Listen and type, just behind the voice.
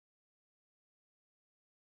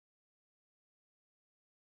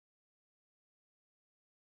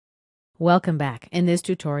Welcome back. In this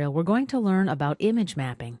tutorial, we're going to learn about image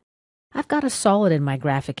mapping. I've got a solid in my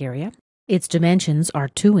graphic area. Its dimensions are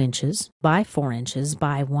 2 inches by 4 inches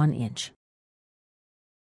by 1 inch.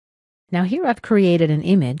 Now here I've created an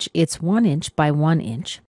image. It's 1 inch by 1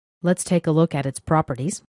 inch. Let's take a look at its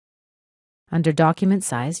properties. Under document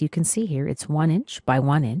size, you can see here it's 1 inch by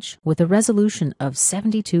 1 inch with a resolution of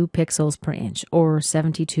 72 pixels per inch or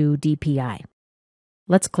 72 dpi.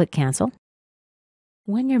 Let's click Cancel.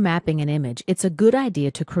 When you're mapping an image, it's a good idea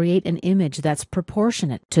to create an image that's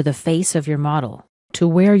proportionate to the face of your model, to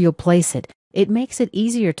where you'll place it. It makes it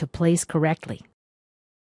easier to place correctly.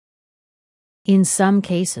 In some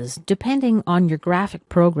cases, depending on your graphic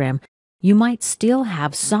program, you might still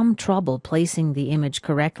have some trouble placing the image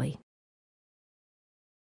correctly.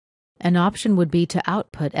 An option would be to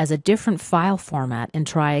output as a different file format and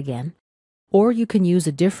try again, or you can use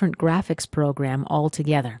a different graphics program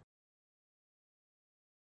altogether.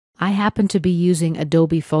 I happen to be using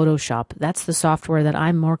Adobe Photoshop. That's the software that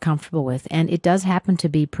I'm more comfortable with, and it does happen to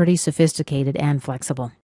be pretty sophisticated and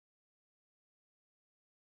flexible.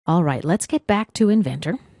 All right, let's get back to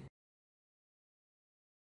Inventor.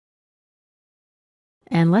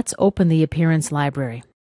 And let's open the Appearance library.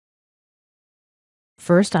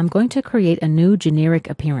 First, I'm going to create a new generic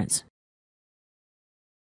appearance.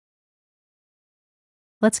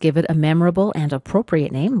 Let's give it a memorable and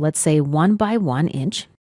appropriate name. Let's say 1 by 1 inch.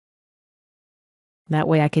 That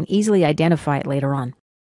way I can easily identify it later on.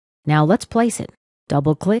 Now let's place it.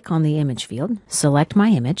 Double-click on the image field, select my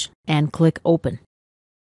image, and click Open.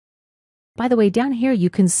 By the way, down here you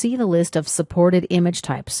can see the list of supported image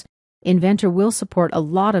types. Inventor will support a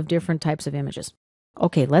lot of different types of images.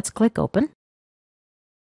 Okay, let's click Open.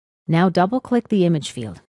 Now double-click the image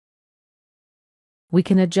field. We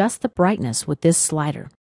can adjust the brightness with this slider.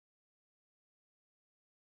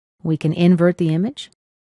 We can invert the image,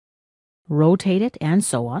 rotate it, and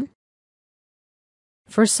so on.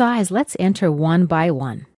 For size, let's enter 1 by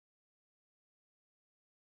 1.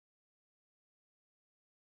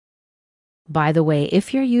 By the way,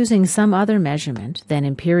 if you're using some other measurement than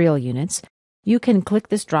imperial units, you can click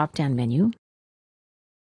this drop-down menu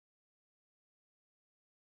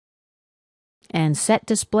and set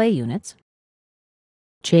display units,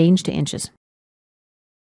 change to inches.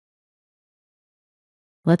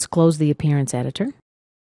 Let's close the appearance editor.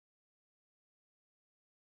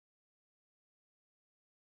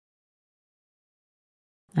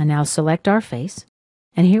 And now select our face,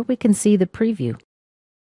 and here we can see the preview.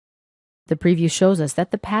 The preview shows us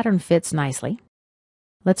that the pattern fits nicely.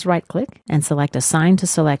 Let's right-click and select Assign to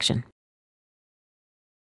Selection.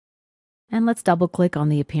 And let's double-click on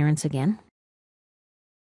the appearance again.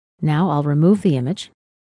 Now I'll remove the image.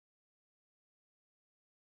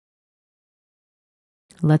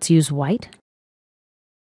 Let's use white.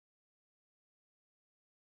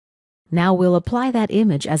 Now we'll apply that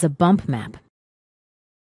image as a bump map.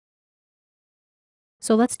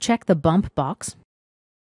 So let's check the bump box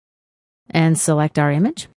and select our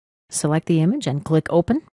image. Select the image and click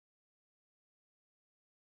Open.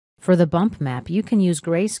 For the bump map, you can use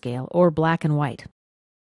grayscale or black and white.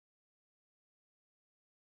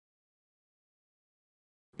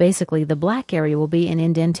 Basically, the black area will be an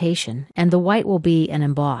indentation and the white will be an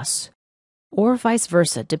emboss, or vice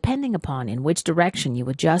versa, depending upon in which direction you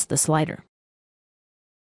adjust the slider.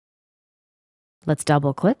 Let's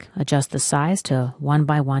double-click, adjust the size to 1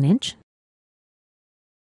 by 1 inch.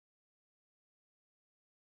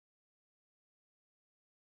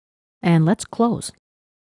 And let's close.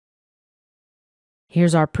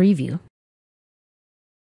 Here's our preview.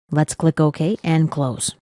 Let's click OK and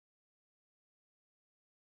close.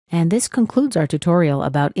 And this concludes our tutorial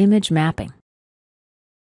about image mapping.